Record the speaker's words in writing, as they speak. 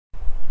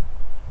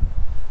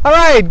All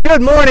right,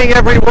 good morning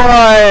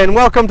everyone.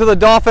 Welcome to the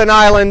Dauphin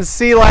Island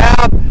Sea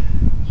Lab,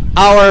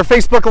 our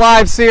Facebook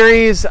Live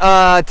series.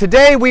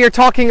 Today we are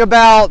talking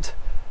about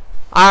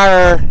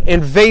our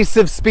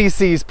invasive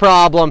species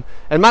problem.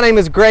 And my name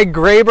is Greg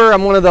Graeber.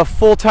 I'm one of the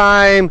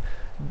full-time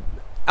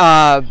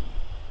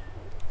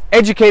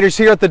educators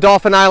here at the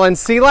Dauphin Island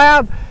Sea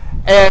Lab.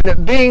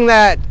 And being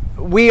that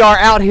we are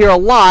out here a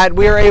lot,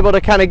 we are able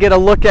to kind of get a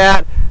look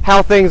at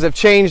how things have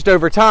changed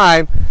over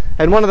time.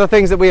 And one of the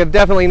things that we have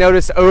definitely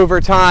noticed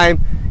over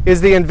time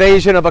is the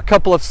invasion of a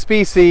couple of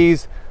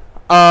species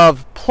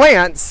of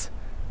plants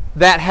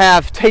that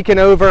have taken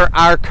over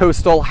our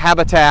coastal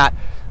habitat.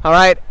 All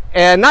right,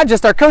 and not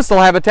just our coastal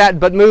habitat,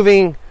 but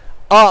moving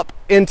up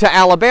into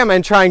Alabama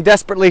and trying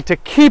desperately to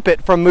keep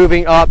it from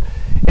moving up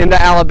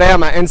into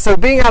Alabama. And so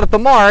being out at the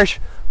marsh,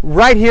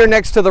 right here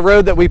next to the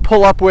road that we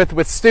pull up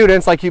with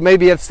students, like you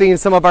maybe have seen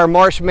some of our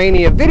Marsh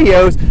Mania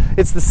videos,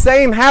 it's the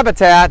same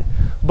habitat,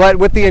 but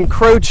with the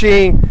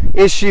encroaching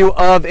issue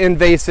of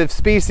invasive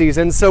species.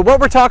 And so what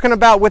we're talking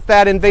about with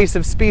that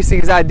invasive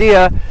species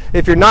idea,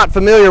 if you're not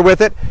familiar with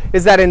it,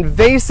 is that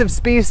invasive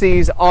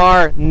species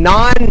are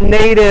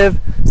non-native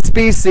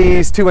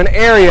species to an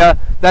area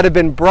that have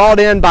been brought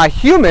in by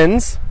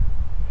humans,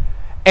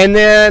 and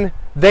then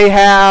they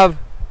have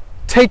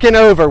taken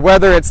over,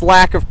 whether it's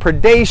lack of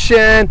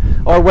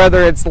predation or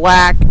whether it's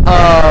lack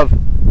of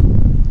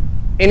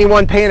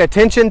anyone paying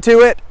attention to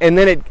it, and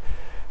then it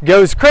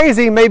goes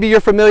crazy. Maybe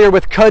you're familiar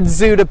with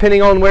kudzu,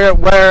 depending on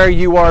where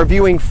you are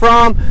viewing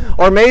from,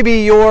 or maybe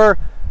you're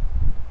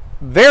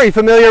very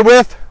familiar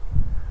with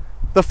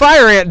the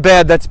fire ant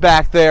bed that's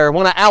back there.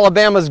 One of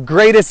Alabama's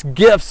greatest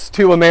gifts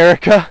to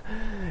America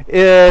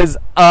is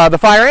the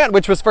fire ant,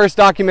 which was first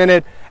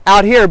documented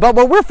out here. But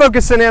what we're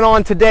focusing in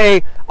on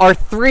today are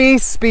three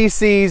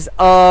species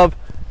of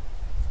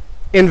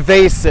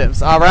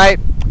invasives. All right,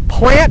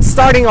 plants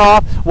starting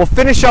off. We'll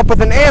finish up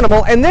with an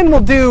animal, and then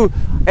we'll do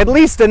at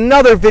least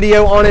another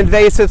video on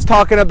invasives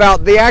talking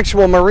about the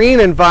actual marine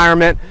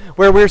environment,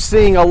 where we're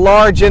seeing a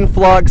large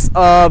influx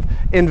of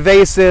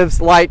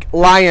invasives like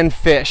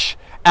lionfish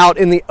out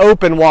in the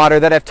open water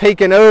that have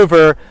taken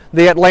over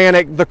the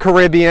Atlantic, the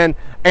Caribbean,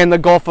 and the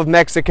Gulf of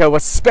Mexico,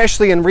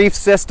 especially in reef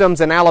systems,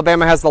 and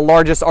Alabama has the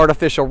largest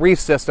artificial reef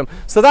system.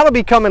 So that'll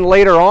be coming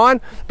later on,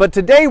 but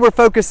today we're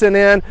focusing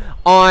in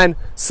on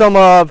some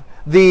of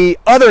the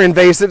other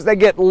invasives that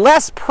get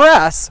less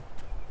press.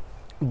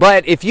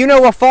 But if you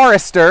know a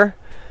forester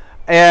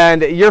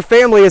and your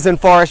family is in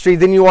forestry,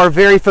 then you are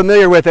very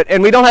familiar with it.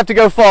 And we don't have to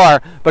go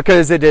far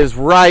because it is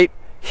right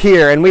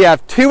here. And we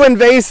have two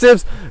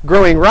invasives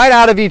growing right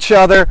out of each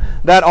other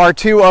that are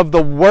two of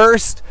the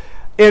worst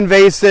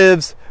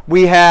invasives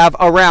we have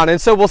around.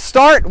 And so we'll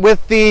start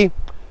with the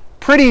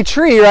pretty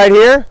tree right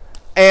here.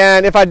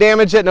 And if I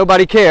damage it,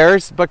 nobody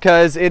cares,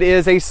 because it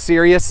is a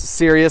serious,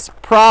 serious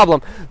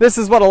problem. This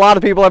is what a lot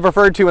of people have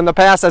referred to in the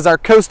past as our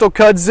coastal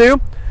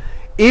kudzu.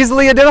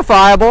 Easily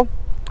identifiable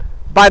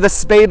by the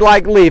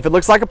spade-like leaf. It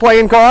looks like a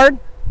playing card,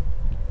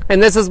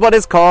 and this is what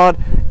is called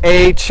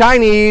a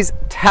Chinese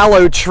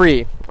tallow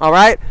tree. All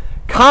right,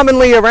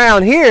 commonly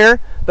around here,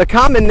 the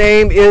common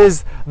name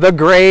is the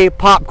gray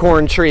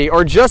popcorn tree,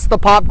 or just the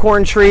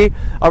popcorn tree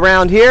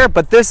around here,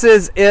 but this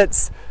is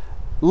its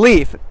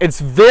leaf.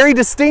 It's very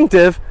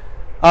distinctive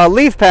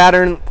leaf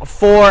pattern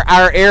for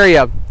our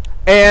area.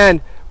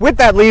 And with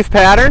that leaf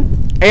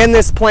pattern and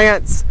this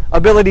plant's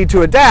ability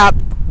to adapt,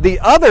 the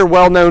other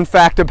well-known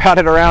fact about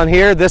it around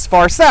here, this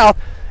far south,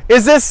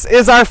 is this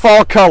is our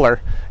fall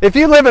color. If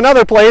you live in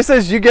other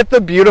places, you get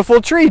the beautiful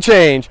tree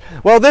change.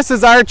 Well, this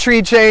is our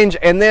tree change,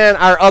 and then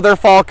our other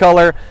fall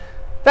color,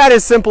 that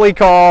is simply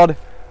called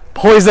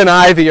poison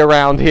ivy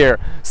around here.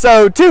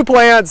 So two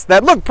plants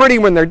that look pretty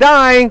when they're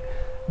dying,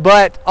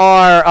 but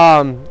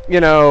are,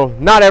 you know,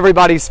 not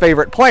everybody's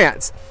favorite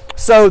plants.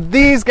 So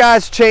these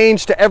guys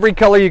change to every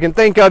color you can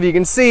think of. You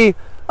can see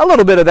a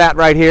little bit of that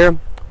right here.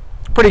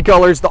 Pretty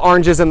colors, the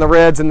oranges and the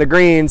reds and the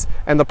greens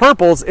and the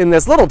purples in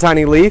this little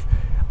tiny leaf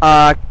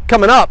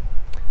coming up.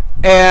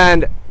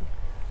 And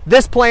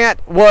this plant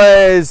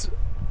was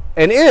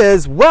and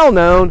is well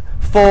known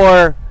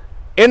for,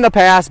 in the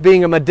past,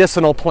 being a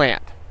medicinal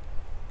plant.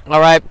 All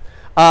right,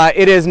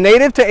 it is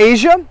native to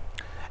Asia,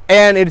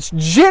 and it's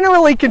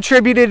generally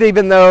contributed,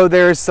 even though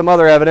there's some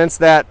other evidence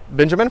that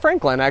Benjamin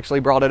Franklin actually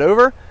brought it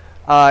over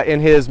in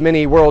his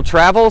many world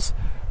travels.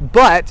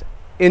 But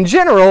in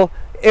general,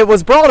 it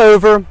was brought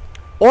over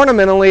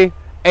ornamentally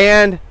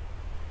and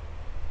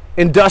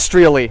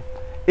industrially.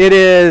 It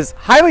is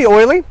highly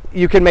oily.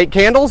 You can make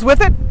candles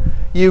with it.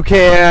 You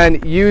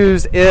can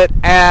use it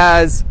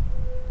as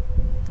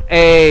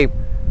a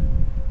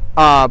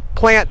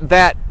plant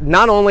that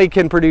not only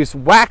can produce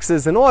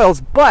waxes and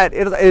oils, but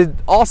it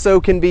also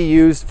can be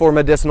used for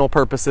medicinal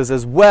purposes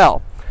as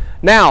well.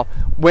 Now,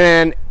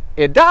 when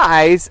it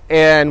dies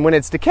and when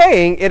it's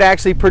decaying, it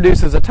actually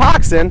produces a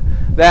toxin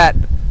that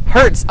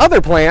hurts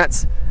other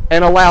plants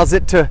and allows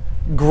it to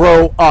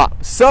grow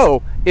up.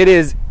 So it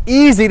is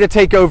easy to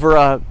take over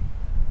a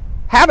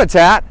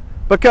habitat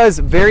because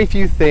very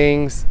few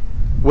things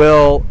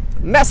will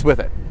mess with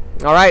it.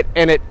 All right,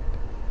 and it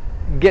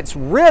gets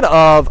rid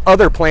of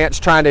other plants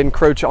trying to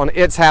encroach on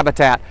its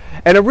habitat.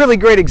 And a really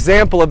great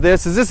example of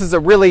this is a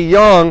really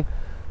young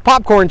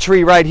popcorn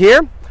tree right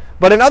here.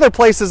 But in other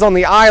places on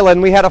the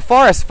island, we had a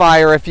forest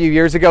fire a few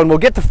years ago, and we'll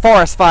get to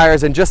forest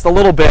fires in just a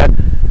little bit.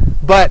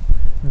 But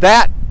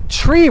that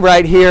tree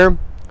right here,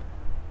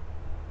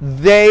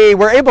 they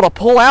were able to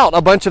pull out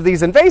a bunch of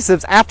these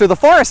invasives after the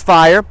forest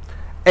fire,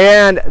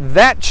 and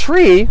that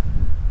tree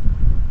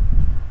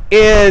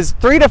is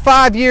 3 to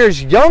 5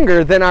 years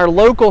younger than our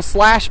local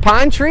slash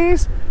pine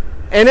trees,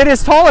 and it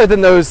is taller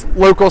than those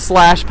local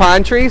slash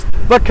pine trees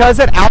because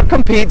it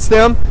outcompetes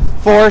them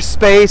for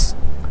space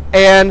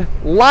and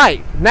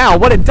light. Now,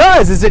 what it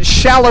does is it's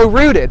shallow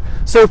rooted.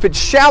 So if it's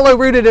shallow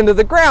rooted into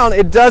the ground,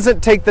 it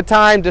doesn't take the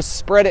time to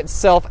spread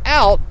itself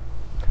out,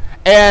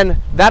 and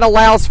that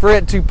allows for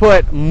it to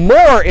put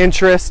more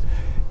interest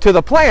to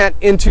the plant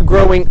into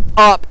growing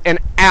up and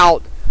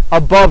out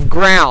above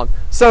ground.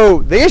 So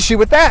the issue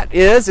with that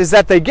is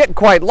that they get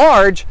quite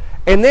large,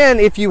 and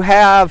then if you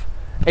have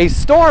a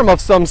storm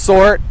of some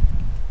sort,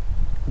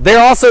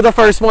 they're also the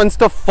first ones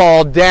to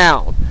fall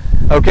down.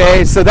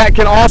 Okay, so that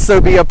can also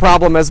be a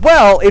problem as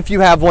well if you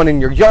have one in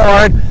your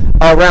yard,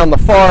 around the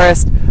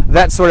forest,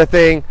 that sort of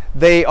thing.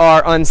 They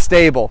are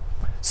unstable.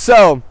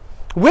 So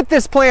with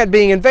this plant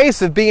being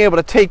invasive, being able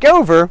to take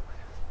over,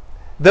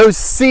 those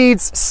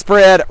seeds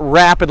spread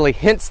rapidly,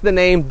 hence the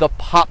name the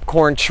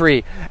popcorn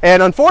tree.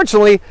 And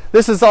unfortunately,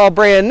 this is all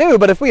brand new,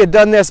 but if we had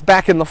done this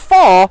back in the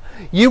fall,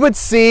 you would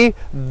see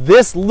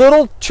this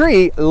little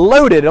tree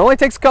loaded. It only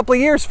takes a couple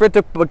of years for it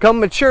to become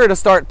mature to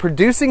start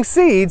producing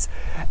seeds,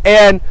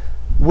 and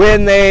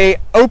when they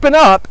open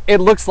up, it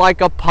looks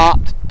like a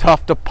popped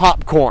tuft of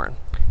popcorn,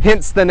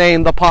 hence the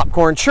name the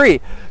popcorn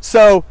tree.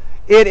 So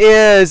it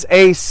is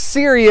a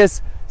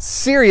serious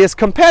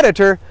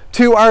competitor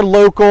to our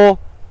local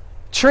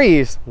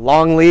trees,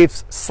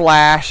 longleafs,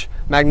 slash,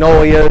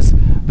 magnolias,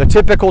 the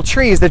typical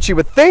trees that you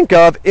would think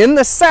of in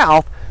the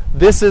South.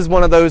 This is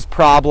one of those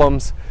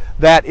problems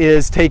that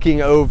is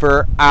taking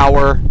over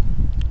our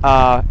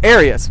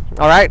areas.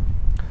 All right,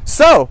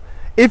 so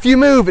if you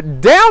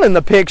move down in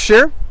the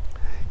picture,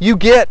 you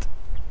get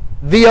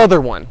the other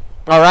one,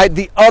 all right,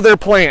 the other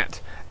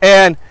plant.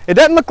 And it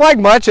doesn't look like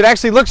much. It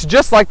actually looks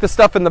just like the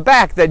stuff in the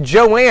back that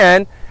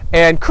Joanne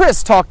and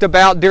Chris talked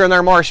about during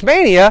their Marsh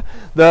Mania.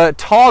 The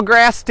tall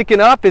grass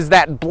sticking up is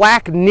that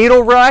black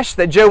needle rush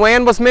that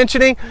Joanne was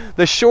mentioning.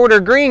 The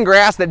shorter green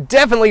grass that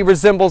definitely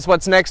resembles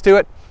what's next to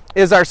it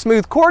is our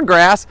smooth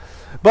cordgrass.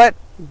 But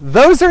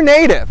those are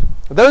native.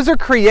 Those are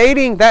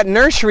creating that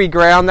nursery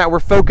ground that we're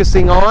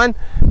focusing on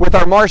with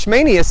our Marsh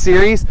Mania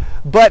series.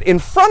 But in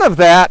front of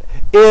that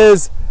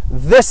is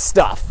this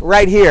stuff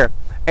right here.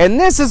 And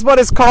this is what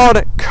is called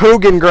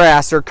Kogan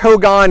grass or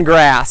Kogan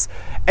grass.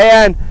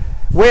 And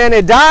when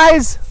it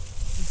dies,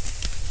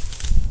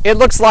 it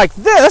looks like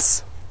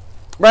this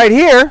right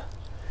here.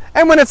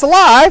 And when it's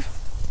alive,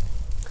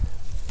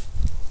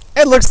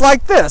 it looks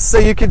like this. So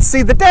you can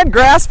see the dead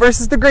grass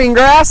versus the green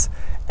grass.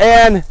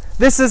 And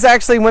this is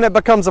actually when it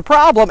becomes a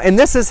problem. And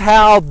this is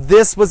how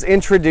this was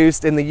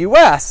introduced in the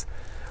US.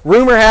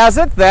 Rumor has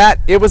it that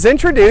it was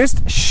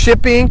introduced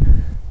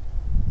shipping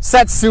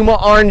Satsuma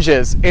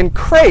oranges in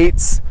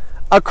crates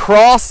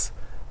across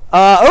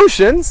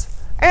oceans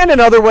and in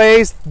other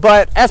ways,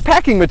 but as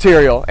packing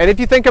material. And if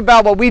you think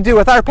about what we do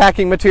with our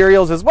packing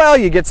materials as well,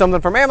 you get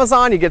something from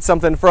Amazon, you get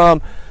something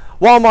from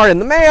Walmart in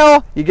the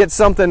mail, you get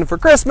something for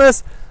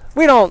Christmas.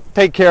 We don't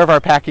take care of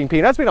our packing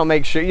peanuts. We don't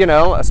make sure, you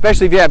know,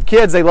 especially if you have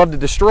kids, they love to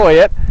destroy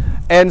it.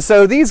 And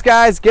so these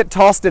guys get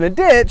tossed in a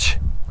ditch.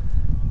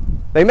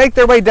 They make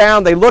their way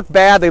down, they look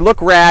bad, they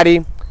look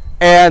ratty,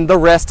 and the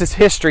rest is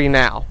history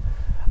now.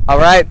 All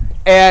right,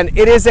 and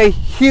it is a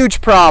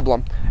huge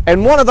problem.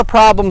 And one of the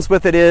problems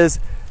with it is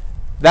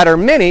that are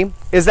many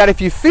is that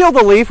if you feel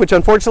the leaf, which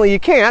unfortunately you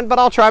can't, but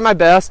I'll try my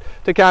best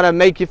to kind of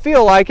make you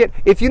feel like it.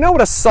 If you know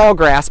what a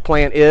sawgrass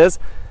plant is,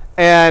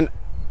 and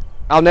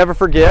I'll never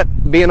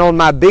forget being on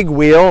my big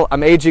wheel,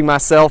 I'm aging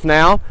myself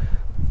now.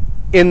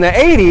 In the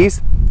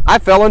 80s, I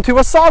fell into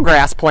a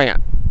sawgrass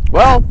plant.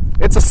 Well,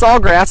 it's a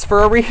sawgrass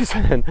for a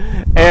reason,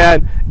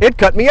 and it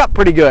cut me up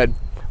pretty good.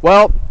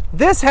 Well,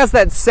 this has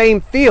that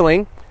same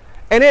feeling,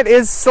 and it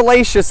is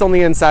siliceous on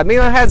the inside. I mean,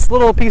 it has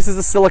little pieces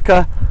of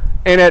silica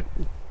in it.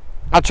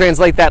 I'll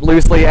translate that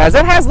loosely as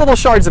it has little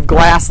shards of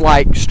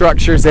glass-like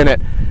structures in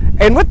it.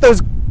 And with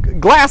those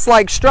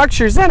glass-like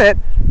structures in it,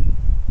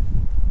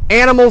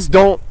 animals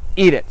don't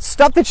eat it.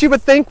 Stuff that you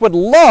would think would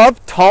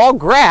love tall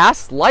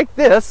grass like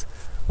this,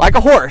 like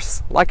a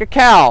horse, like a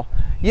cow.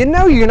 You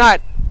know you're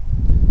not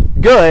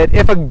good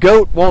if a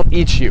goat won't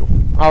eat you,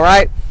 all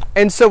right?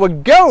 And so a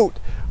goat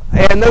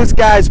and those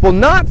guys will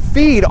not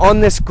feed on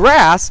this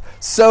grass,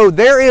 so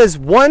there is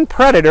one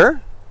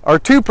predator, or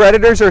two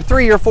predators, or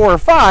three, or four, or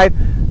five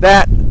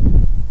that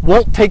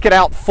won't take it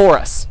out for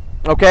us,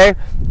 okay?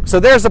 So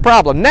there's the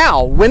problem.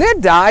 Now, when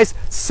it dies,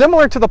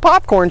 similar to the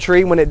popcorn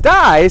tree, when it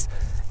dies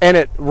and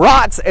it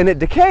rots and it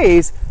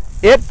decays,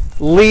 it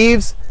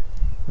leaves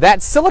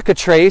that silica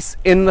trace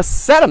in the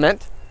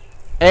sediment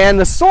and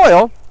the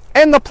soil,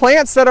 and the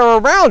plants that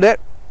are around it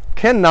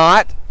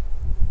cannot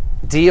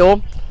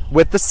deal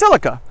with the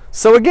silica.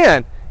 So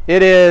again,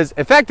 it is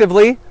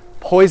effectively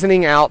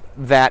poisoning out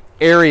that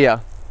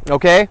area,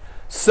 okay?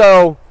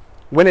 So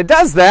when it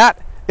does that,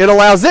 it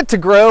allows it to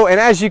grow, and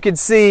as you can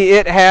see,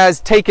 it has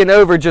taken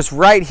over just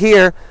right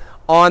here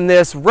on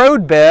this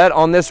road bed,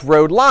 on this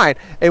road line.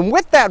 And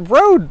with that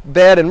road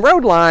bed and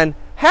road line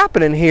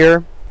happening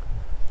here,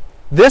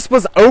 this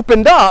was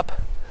opened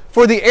up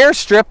for the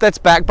airstrip that's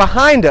back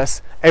behind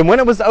us. And when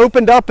it was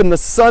opened up and the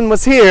sun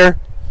was here,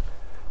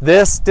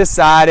 this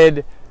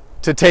decided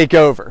to take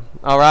over,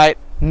 all right?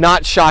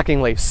 Not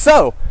shockingly.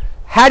 So,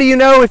 how do you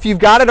know if you've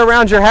got it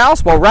around your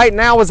house? Well, right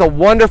now is a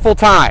wonderful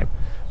time,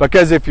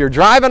 because if you're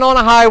driving on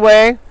a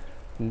highway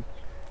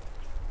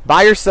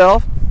by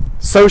yourself,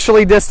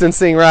 socially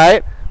distancing,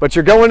 right? But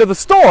you're going to the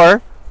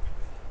store,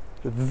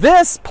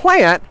 this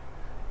plant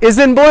is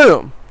in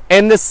bloom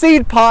and the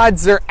seed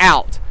pods are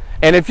out.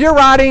 And if you're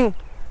riding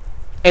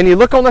and you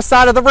look on the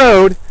side of the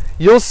road,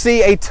 you'll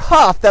see a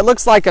tuft that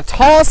looks like a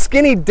tall,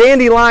 skinny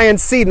dandelion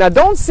seed. Now,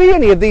 don't see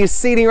any of these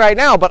seeding right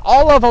now, but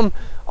all of them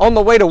on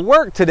the way to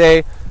work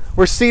today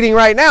were seeding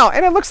right now.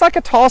 And it looks like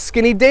a tall,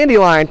 skinny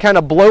dandelion kind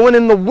of blowing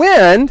in the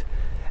wind.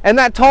 And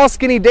that tall,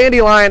 skinny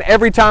dandelion,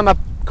 every time a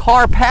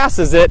car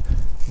passes it,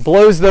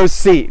 blows those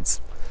seeds,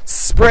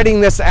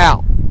 spreading this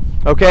out,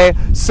 okay?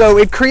 So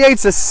it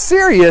creates a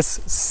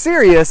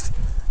serious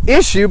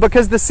issue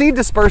because the seed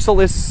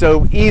dispersal is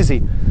so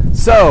easy.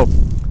 So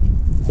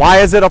why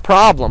is it a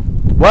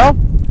problem? Well,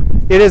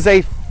 it is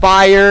a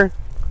fire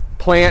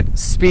plant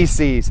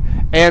species.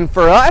 And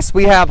for us,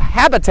 we have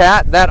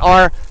habitat that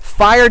are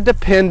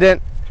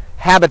fire-dependent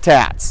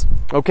habitats,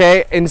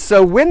 okay? And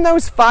so when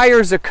those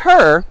fires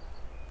occur,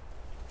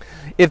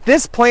 if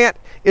this plant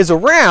is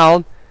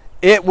around,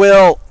 it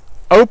will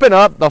open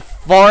up. The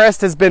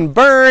forest has been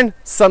burned,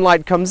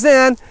 sunlight comes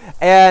in,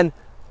 and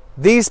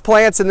these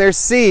plants and their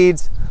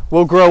seeds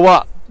will grow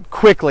up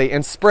quickly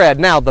and spread.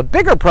 Now, the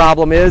bigger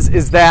problem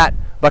is that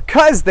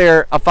because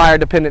they're a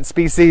fire-dependent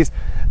species,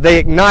 they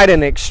ignite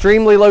in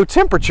extremely low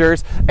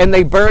temperatures and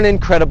they burn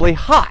incredibly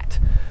hot.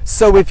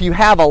 So if you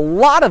have a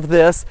lot of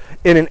this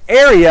in an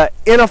area,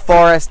 in a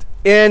forest,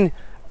 in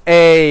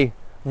a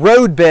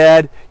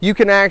roadbed, you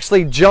can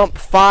actually jump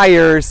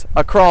fires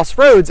across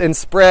roads and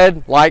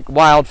spread like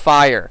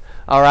wildfire,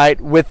 all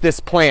right, with this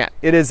plant.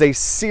 It is a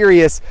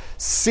serious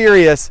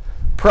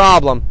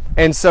problem.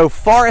 And so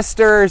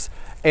foresters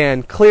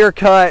and clear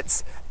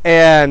cuts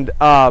and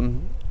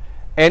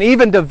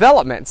even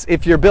developments,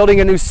 if you're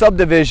building a new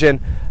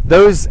subdivision,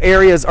 those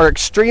areas are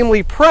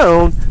extremely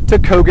prone to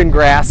Kogan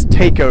grass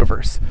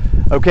takeovers,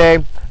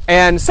 okay?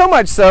 And so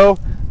much so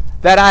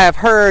that I have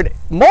heard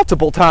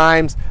multiple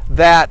times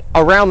that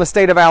around the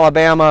state of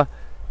Alabama,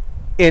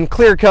 in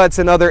clear cuts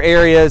and other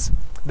areas,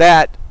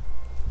 that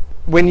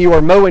when you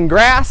are mowing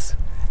grass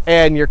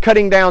and you're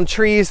cutting down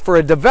trees for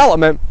a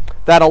development,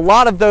 that a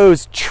lot of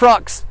those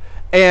trucks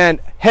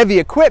and heavy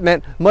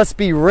equipment must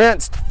be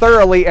rinsed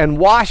thoroughly and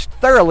washed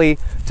thoroughly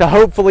to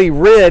hopefully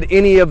rid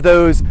any of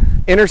those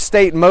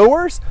interstate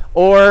mowers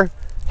or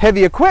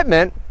heavy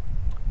equipment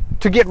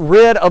to get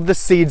rid of the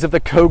seeds of the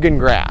Kogan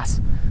grass.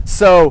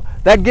 So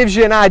that gives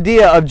you an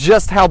idea of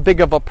just how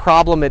big of a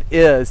problem it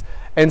is.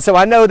 And so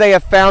I know they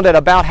have found it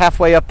about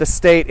halfway up the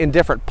state in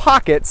different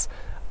pockets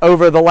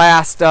over the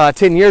last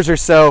 10 years or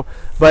so,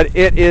 but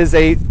it is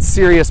a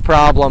serious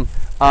problem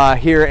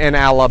here in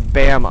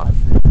Alabama.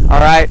 All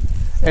right.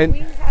 So and we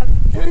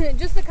have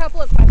just a couple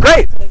of questions.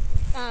 Great.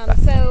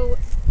 So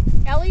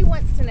Ellie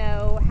wants to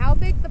know how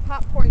big the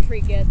popcorn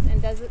tree gets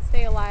and does it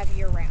stay alive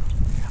year round?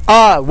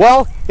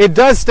 Well, it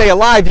does stay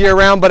alive year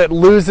round, but it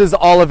loses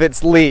all of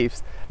its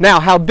leaves. Now,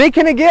 how big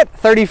can it get?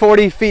 30,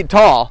 40 feet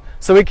tall.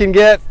 So it can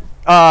get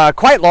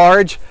quite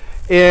large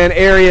in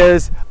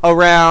areas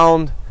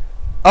around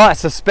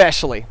us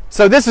especially.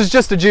 So this is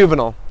just a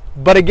juvenile.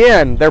 But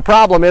again, their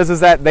problem is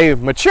that they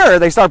mature,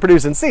 they start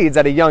producing seeds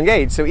at a young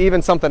age. So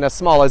even something as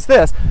small as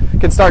this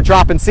can start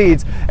dropping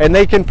seeds, and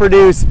they can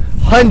produce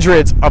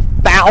hundreds of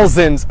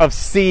thousands of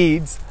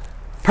seeds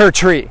per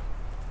tree.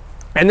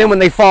 And then when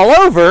they fall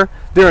over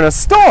during a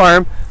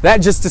storm, that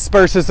just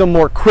disperses them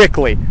more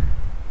quickly.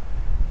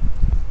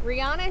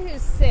 Rihanna,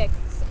 who's 6,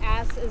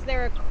 asks, is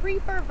there a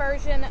creeper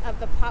version of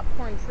the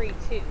popcorn tree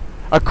too?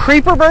 A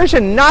creeper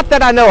version? Not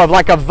that I know of.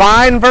 Like a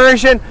vine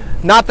version?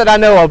 Not that I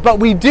know of. But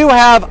we do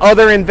have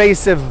other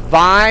invasive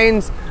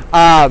vines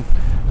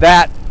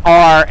that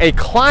are a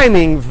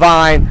climbing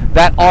vine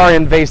that are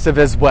invasive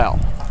as well.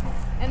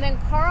 And then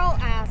Carl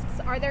asks,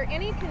 are there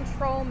any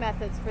control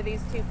methods for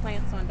these two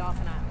plants on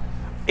Dolphin Island?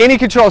 Any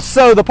control?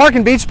 So the Park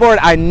and Beach Board,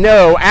 I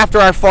know after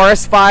our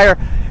forest fire,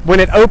 when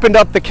it opened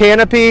up the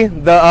canopy,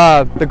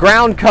 the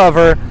ground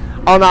cover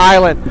on the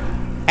island,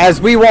 as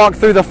we walked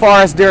through the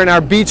forest during our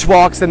beach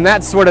walks and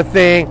that sort of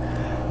thing,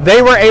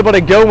 they were able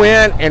to go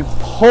in and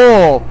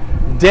pull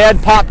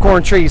dead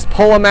popcorn trees,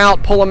 pull them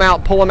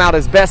out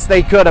as best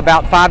they could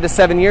about 5 to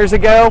 7 years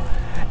ago,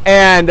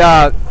 and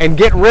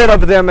get rid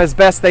of them as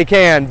best they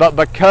can. But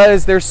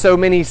because there's so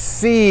many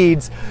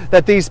seeds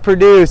that these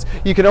produce,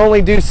 you can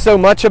only do so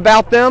much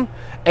about them.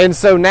 And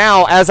so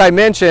now, as I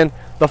mentioned,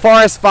 the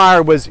forest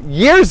fire was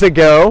years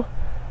ago,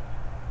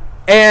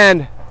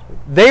 and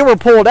they were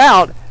pulled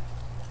out.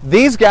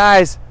 These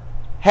guys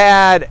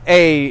had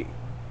a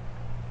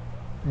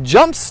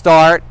jump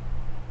start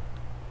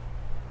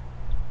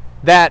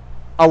that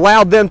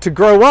allowed them to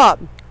grow up,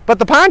 but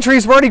the pine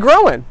trees were already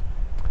growing.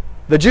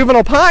 The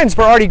juvenile pines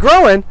were already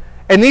growing,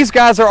 and these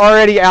guys are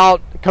already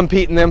out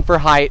competing them for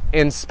height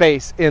and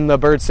space in the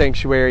bird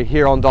sanctuary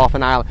here on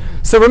Dauphin Island.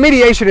 So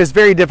remediation is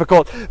very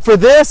difficult. For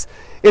this,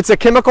 it's a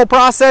chemical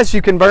process.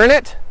 You can burn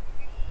it.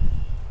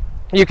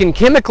 You can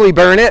chemically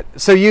burn it.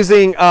 So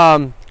using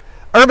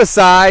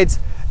herbicides,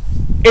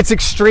 it's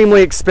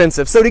extremely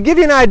expensive. So to give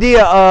you an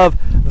idea of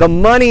the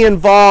money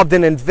involved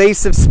in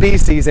invasive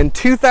species, in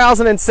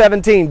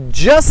 2017,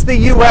 just the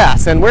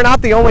US, and we're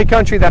not the only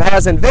country that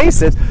has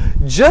invasives,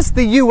 just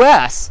the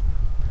US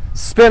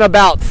spent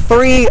about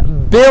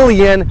 $3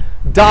 billion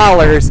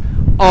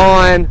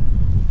on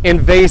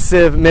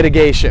invasive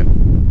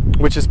mitigation,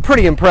 which is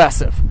pretty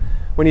impressive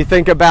when you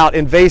think about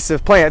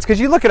invasive plants, because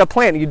you look at a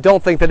plant and you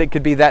don't think that it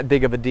could be that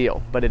big of a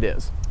deal, but it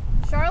is.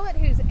 Charlotte,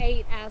 who's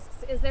 8,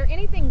 asks, is there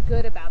anything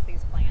good about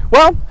these plants?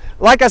 Well,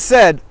 like I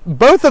said,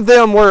 both of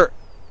them were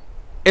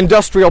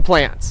industrial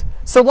plants.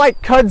 So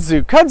like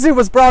kudzu. Kudzu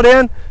was brought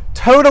in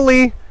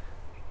totally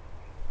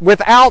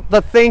without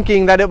the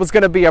thinking that it was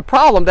going to be a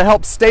problem to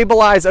help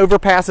stabilize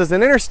overpasses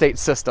and interstate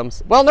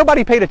systems. Well,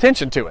 nobody paid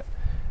attention to it.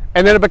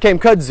 And then it became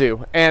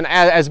kudzu, and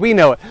as we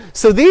know it.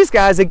 So these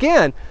guys,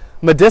 again,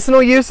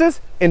 medicinal uses,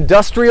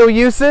 industrial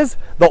uses,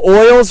 the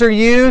oils are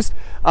used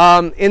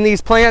in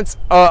these plants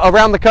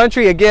around the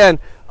country, again,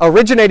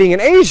 originating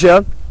in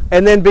Asia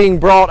and then being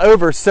brought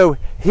over. So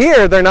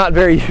here they're not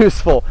very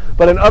useful,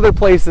 but in other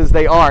places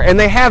they are. And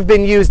they have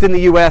been used in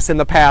the US in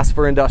the past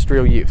for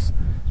industrial use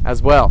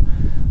as well.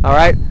 All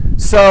right,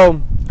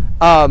 so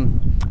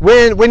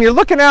when you're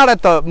looking out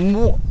at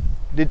the,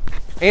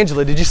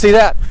 Angela, did you see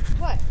that?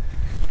 What?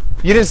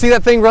 You didn't see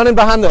that thing running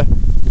behind the?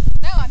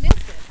 No, I missed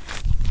it.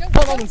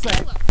 Hold on a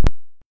second.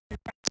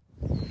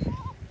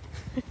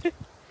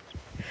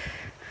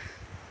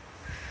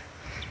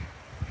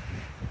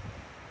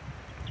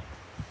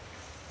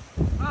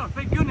 Oh,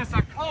 thank goodness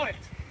I caught it.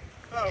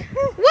 Oh.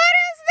 What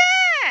is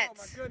that? Oh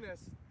my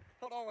goodness.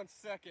 Hold on one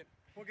second.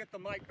 We'll get the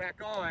mic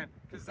back on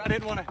because I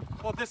didn't want to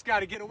want this guy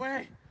to get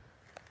away.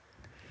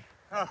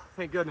 Oh,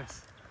 thank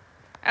goodness.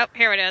 Oh,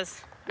 here it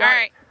is. Got All it.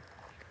 right.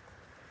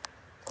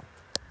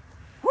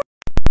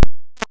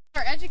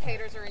 Our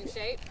educators are in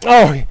shape.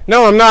 Oh,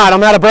 no, I'm not.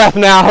 I'm out of breath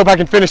now. I hope I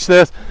can finish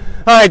this.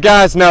 All right,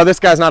 guys. No, this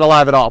guy's not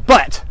alive at all.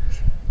 But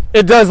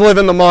it does live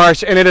in the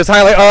marsh, and it is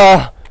highly...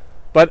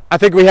 but I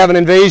think we have an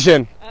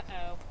invasion.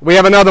 Uh-oh. We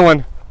have another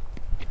one.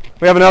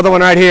 We have another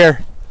one right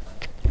here.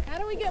 How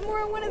do we get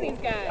more of one of these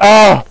guys?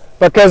 Oh,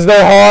 because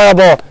they're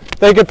horrible.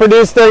 They could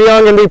produce their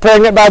young and be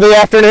pregnant by the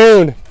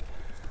afternoon.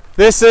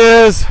 This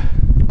is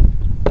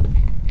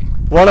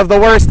one of the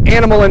worst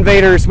animal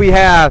invaders we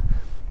have.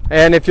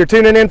 And if you're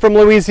tuning in from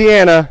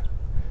Louisiana,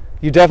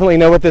 you definitely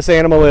know what this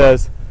animal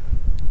is.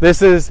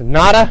 This is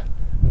not a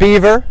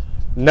beaver,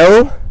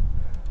 no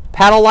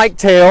paddle-like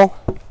tail.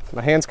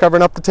 My hand's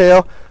covering up the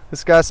tail.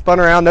 This guy's spun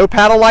around, no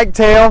paddle-like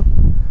tail.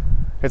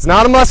 It's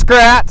not a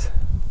muskrat.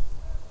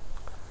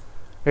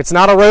 It's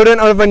not a rodent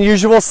of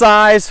unusual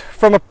size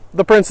from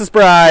the Princess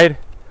Bride.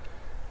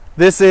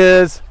 This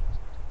is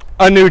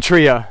a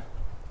nutria,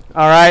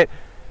 all right?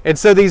 And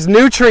so these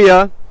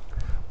nutria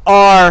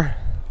are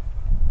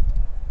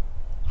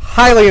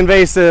highly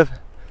invasive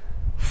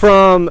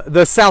from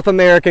the South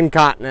American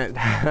continent,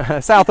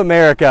 South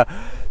America.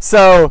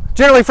 So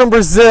generally from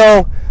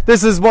Brazil.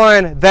 This is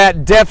one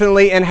that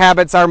definitely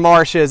inhabits our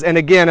marshes. And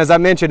again, as I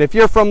mentioned, if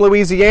you're from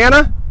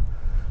Louisiana,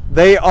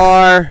 they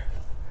are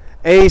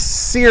a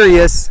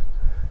serious,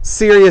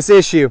 serious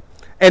issue.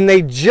 And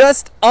they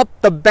just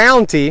upped the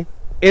bounty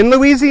in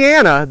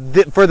Louisiana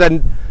for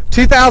the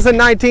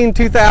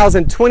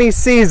 2019-2020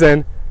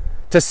 season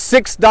to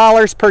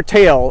 $6 per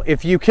tail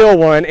if you kill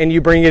one and you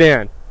bring it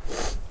in.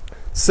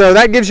 So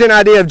that gives you an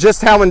idea of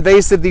just how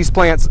invasive these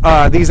plants,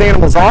 these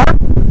animals are.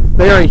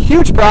 They are a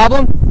huge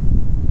problem.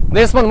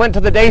 This one went to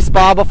the day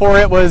spa before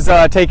it was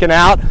taken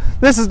out.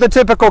 This is the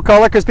typical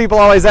color because people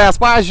always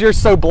ask, why is yours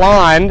so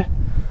blonde?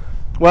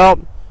 Well,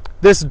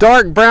 this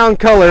dark brown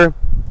color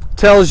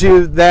tells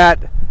you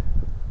that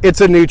it's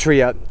a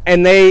nutria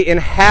and they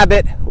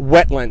inhabit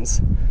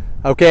wetlands.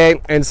 Okay,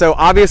 and so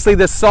obviously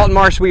this salt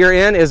marsh we are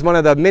in is one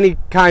of the many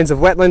kinds of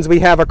wetlands we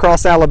have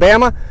across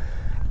Alabama.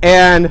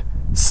 And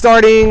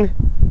starting,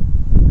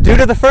 due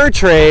to the fur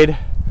trade,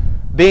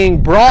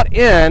 being brought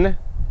in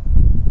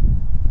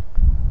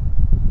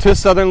to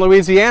southern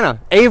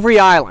Louisiana, Avery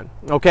Island,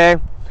 okay?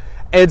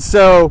 And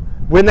so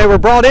when they were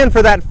brought in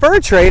for that fur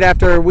trade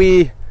after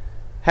we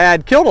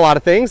had killed a lot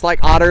of things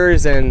like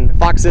otters and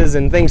foxes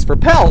and things for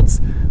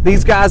pelts,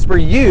 these guys were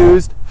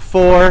used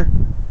for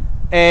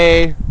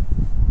a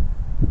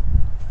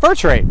fur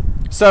trade.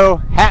 So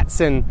hats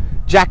and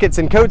jackets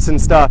and coats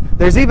and stuff.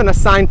 There's even a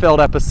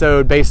Seinfeld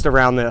episode based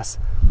around this.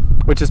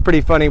 which is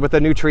pretty funny with a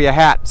nutria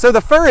hat. So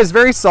the fur is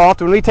very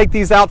soft. When we take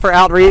these out for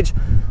outreach,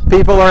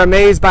 people are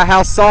amazed by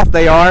how soft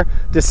they are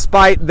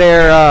despite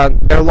their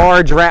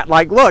large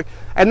rat-like look.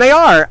 And they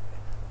are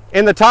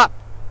in the top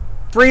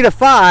 3 to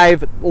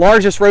 5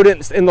 largest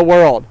rodents in the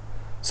world.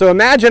 So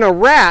imagine a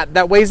rat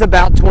that weighs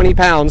about 20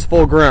 pounds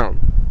full grown,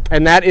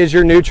 and that is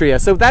your nutria.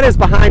 So that is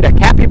behind a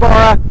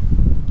capybara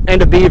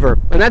and a beaver,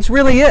 and that's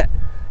really it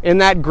in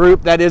that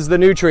group. That is the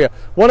nutria.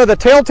 One of the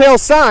telltale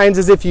signs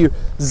is if you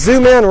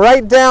zoom in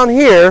right down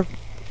here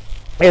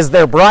is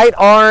their bright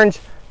orange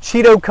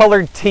Cheeto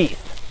colored teeth.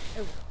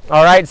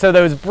 All right, so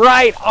those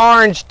bright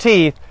orange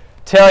teeth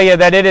tell you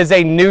that it is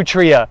a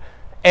nutria,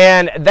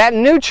 and that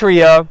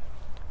nutria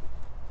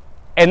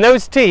and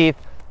those teeth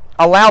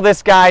allow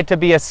this guy to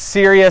be a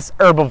serious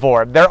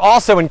herbivore. They're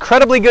also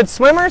incredibly good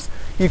swimmers.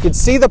 You can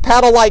see the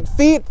paddle-like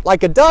feet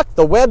like a duck,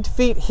 the webbed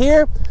feet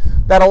here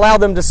that allow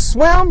them to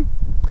swim.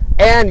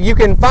 And you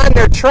can find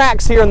their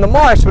tracks here in the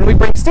marsh when we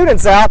bring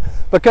students out,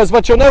 because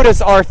what you'll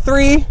notice are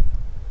 4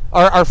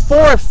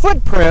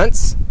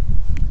 footprints,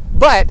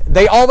 but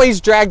they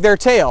always drag their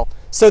tail.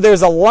 So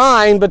there's a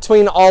line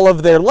between all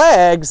of their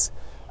legs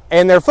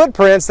and their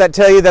footprints that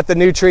tell you that the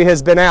nutria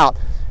has been out.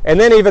 And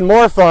then even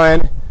more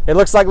fun, it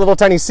looks like little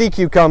tiny sea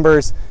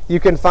cucumbers. You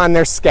can find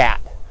their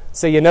scat.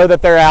 So you know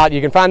that they're out.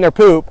 You can find their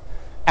poop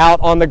out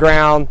on the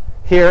ground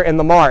here in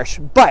the marsh.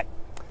 But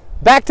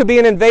back to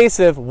being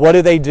invasive, what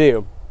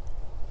do?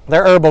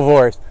 They're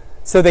herbivores.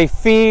 So they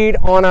feed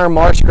on our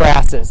marsh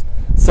grasses.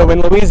 So in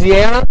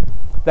Louisiana,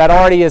 that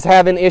already is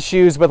having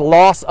issues with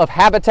loss of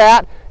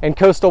habitat and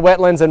coastal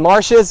wetlands and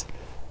marshes,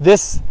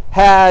 this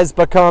has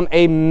become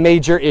a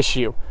major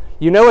issue.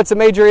 You know it's a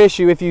major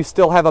issue if you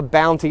still have a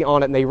bounty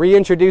on it, and they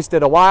reintroduced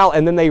it a while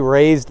and then they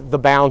raised the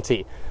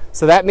bounty.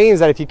 So that means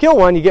that if you kill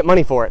one, you get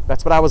money for it.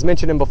 That's what I was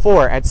mentioning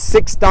before, at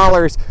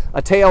 $6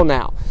 a tail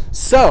now.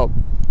 So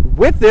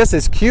with this,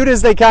 as cute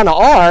as they kind of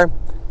are,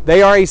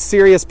 they are a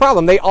serious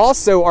problem. They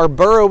also are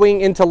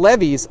burrowing into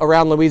levees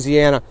around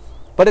Louisiana,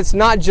 but it's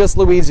not just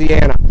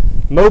Louisiana.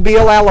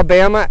 Mobile,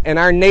 Alabama, and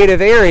our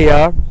native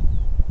area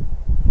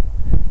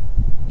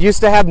used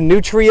to have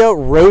nutria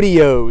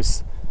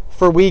rodeos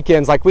for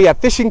weekends. Like we have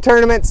fishing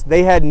tournaments,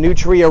 they had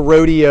nutria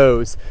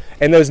rodeos.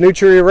 And those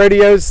nutria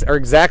rodeos are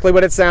exactly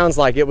what it sounds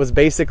like. It was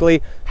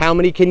basically how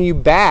many can you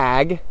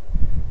bag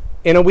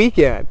in a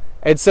weekend.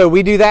 And so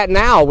we do that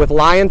now with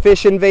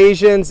lionfish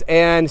invasions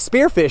and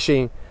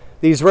spearfishing,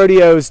 these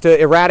rodeos to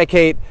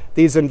eradicate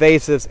these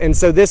invasives. And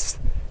so this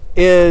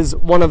is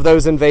one of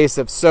those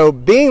invasives. So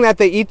being that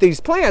they eat these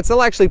plants,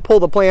 they'll actually pull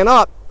the plant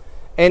up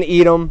and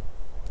eat them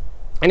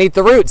and eat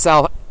the roots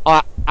out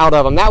of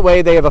them. That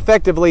way they have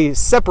effectively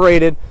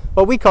separated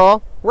what we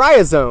call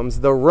rhizomes,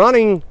 the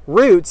running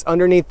roots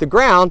underneath the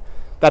ground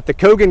that the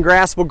Kogan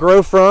grass will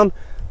grow from,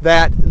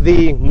 that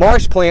the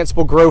marsh plants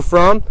will grow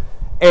from.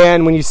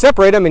 And when you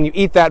separate them and you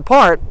eat that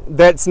part,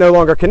 that's no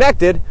longer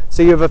connected,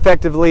 so you've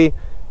effectively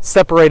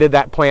separated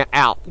that plant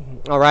out.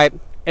 All right.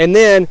 And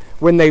then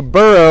when they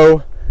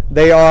burrow,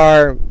 they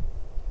are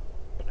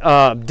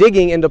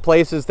digging into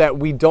places that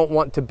we don't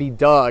want to be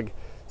dug,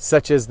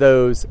 such as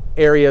those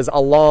areas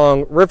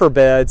along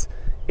riverbeds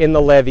in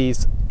the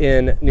levees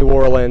in New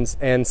Orleans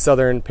and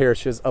southern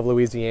parishes of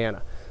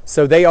Louisiana.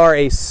 So they are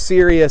a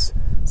serious,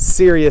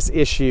 serious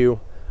issue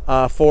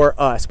for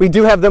us. We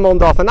do have them on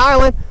Dauphin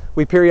Island.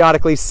 We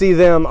periodically see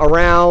them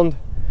around,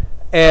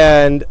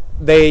 and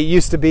they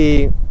used to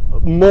be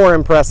more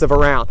impressive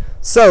around.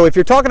 So if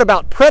you're talking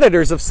about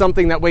predators of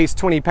something that weighs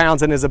 20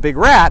 pounds and is a big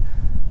rat,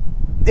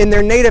 in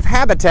their native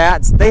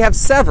habitats, they have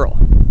several.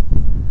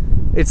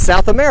 It's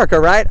South America,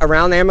 right?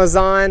 Around the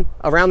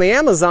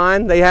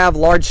Amazon, they have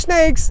large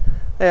snakes,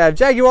 they have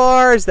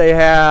jaguars, they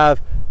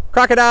have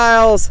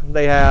crocodiles,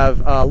 they have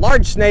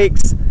large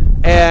snakes,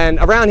 and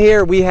around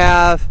here we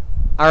have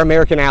our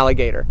American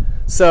alligator.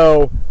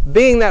 So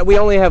being that we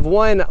only have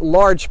one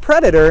large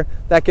predator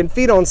that can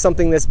feed on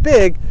something this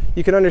big,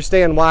 you can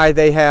understand why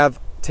they have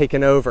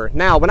taken over.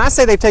 Now, when I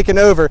say they've taken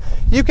over,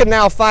 you can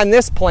now find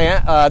this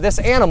plant, this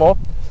animal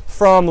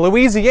from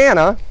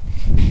Louisiana.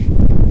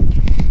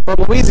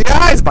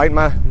 He's biting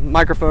my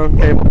microphone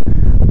cable.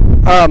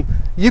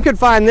 You can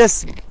find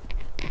this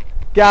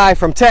guy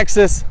from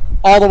Texas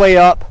all the way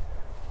up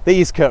the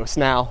East Coast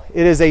now.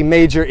 It is a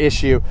major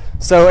issue.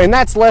 So, and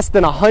that's less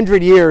than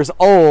 100 years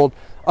old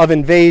of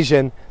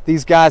invasion.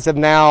 These guys have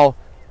now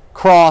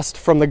crossed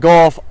from the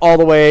Gulf all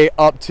the way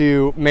up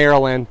to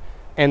Maryland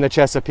and the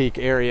Chesapeake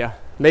area,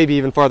 maybe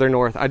even farther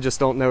north. I just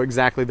don't know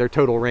exactly their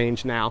total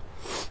range now,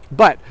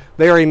 but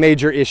they are a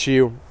major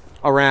issue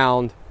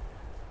around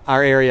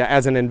our area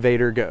as an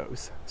invader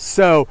goes.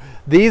 So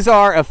these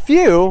are a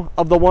few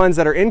of the ones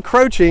that are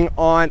encroaching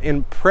on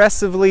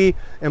impressively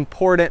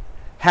important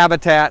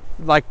habitat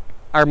like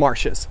our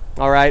marshes,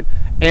 all right,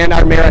 and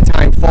our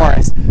maritime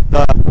forest.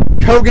 The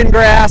Kogan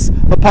grass,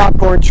 the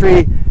popcorn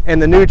tree, and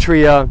the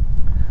nutria,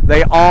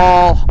 they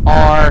all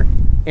are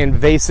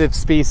invasive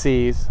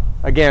species,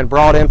 again,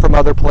 brought in from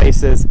other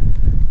places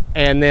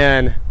and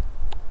then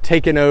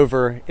taken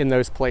over in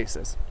those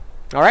places.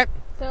 All right?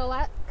 So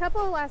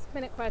couple of last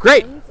minute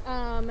questions.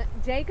 Great.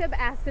 Jacob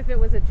asked if it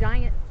was a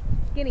giant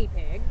guinea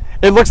pig.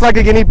 It looks like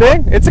a guinea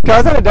pig. It's a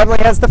cousin. It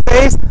definitely has the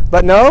face,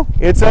 but no,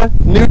 it's a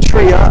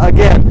nutria.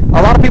 Again,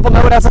 a lot of people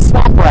know it as a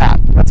swamp rat.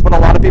 That's what a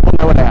lot of people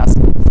know it as.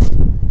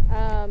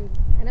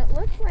 And it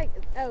looks like,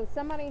 oh,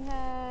 somebody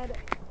had,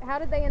 how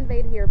did they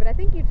invade here? But I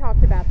think you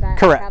talked about that.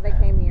 Correct. How they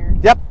came here.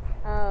 Yep.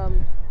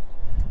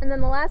 And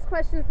then the last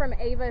question from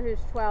Ava, who's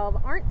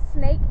 12. Aren't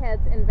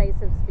snakeheads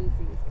invasive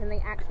species? Can they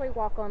actually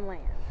walk on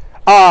land?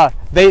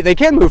 They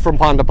can move from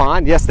pond to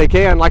pond. Yes, they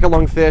can, like a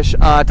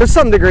lungfish, to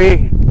some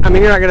degree. I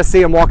mean, you're not going to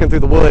see them walking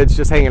through the woods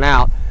just hanging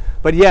out.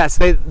 But yes,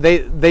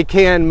 they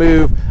can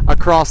move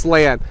across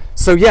land.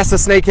 So yes, a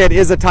snakehead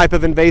is a type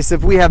of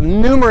invasive. We have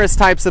numerous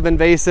types of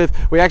invasive.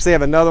 We actually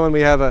have another one.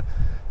 We have a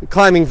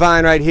climbing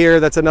vine right here.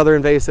 That's another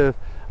invasive.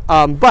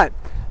 But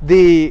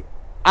the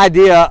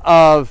idea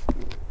of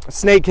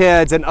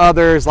snakeheads and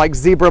others like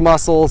zebra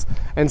mussels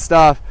and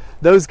stuff,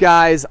 those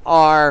guys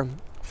are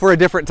for a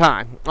different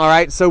time. All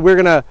right, so we're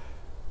gonna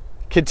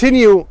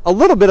continue a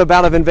little bit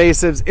about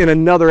invasives in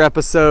another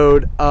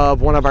episode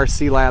of one of our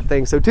Sea Lab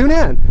things, so tune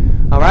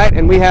in. All right,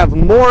 and we have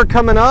more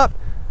coming up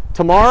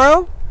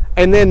tomorrow,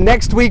 and then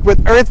next week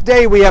with Earth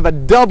Day we have a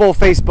double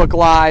Facebook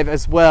Live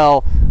as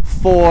well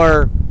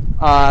for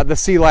the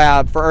Sea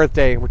Lab for Earth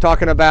Day. We're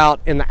talking about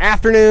in the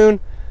afternoon,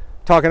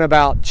 talking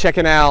about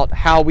checking out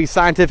how we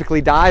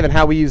scientifically dive and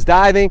how we use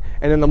diving,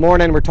 and in the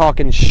morning we're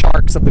talking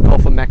sharks of the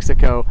Gulf of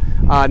Mexico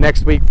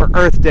next week for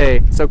Earth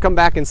Day. So come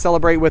back and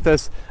celebrate with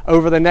us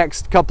over the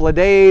next couple of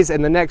days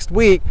and the next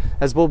week,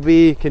 as we'll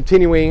be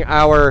continuing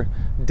our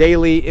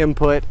daily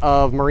input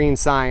of marine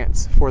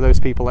science for those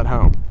people at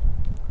home.